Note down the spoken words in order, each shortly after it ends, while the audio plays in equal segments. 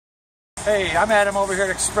Hey, I'm Adam over here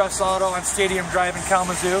at Express Auto on Stadium Drive in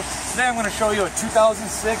Kalamazoo. Today I'm going to show you a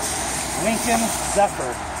 2006 Lincoln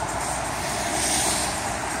Zephyr.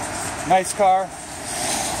 Nice car.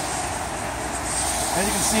 As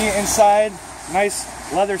you can see inside, nice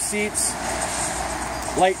leather seats,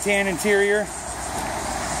 light tan interior.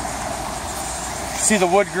 See the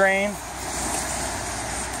wood grain.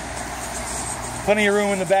 Plenty of room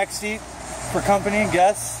in the back seat for company and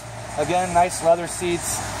guests. Again, nice leather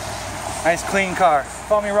seats. Nice clean car.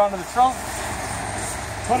 Follow me around to the trunk.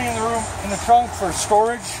 Plenty of the room in the trunk for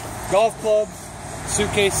storage, golf clubs,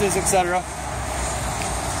 suitcases, etc.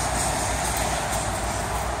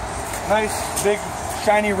 Nice big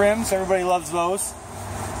shiny rims. Everybody loves those.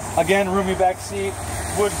 Again, roomy back seat,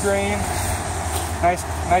 wood grain. Nice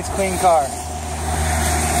clean car.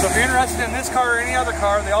 So if you're interested in this car or any other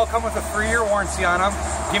car, they all come with a 3-year warranty on them.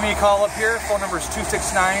 Give me a call up here. Phone number is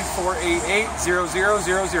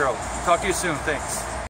 269-488-0000. Talk to you soon. Thanks.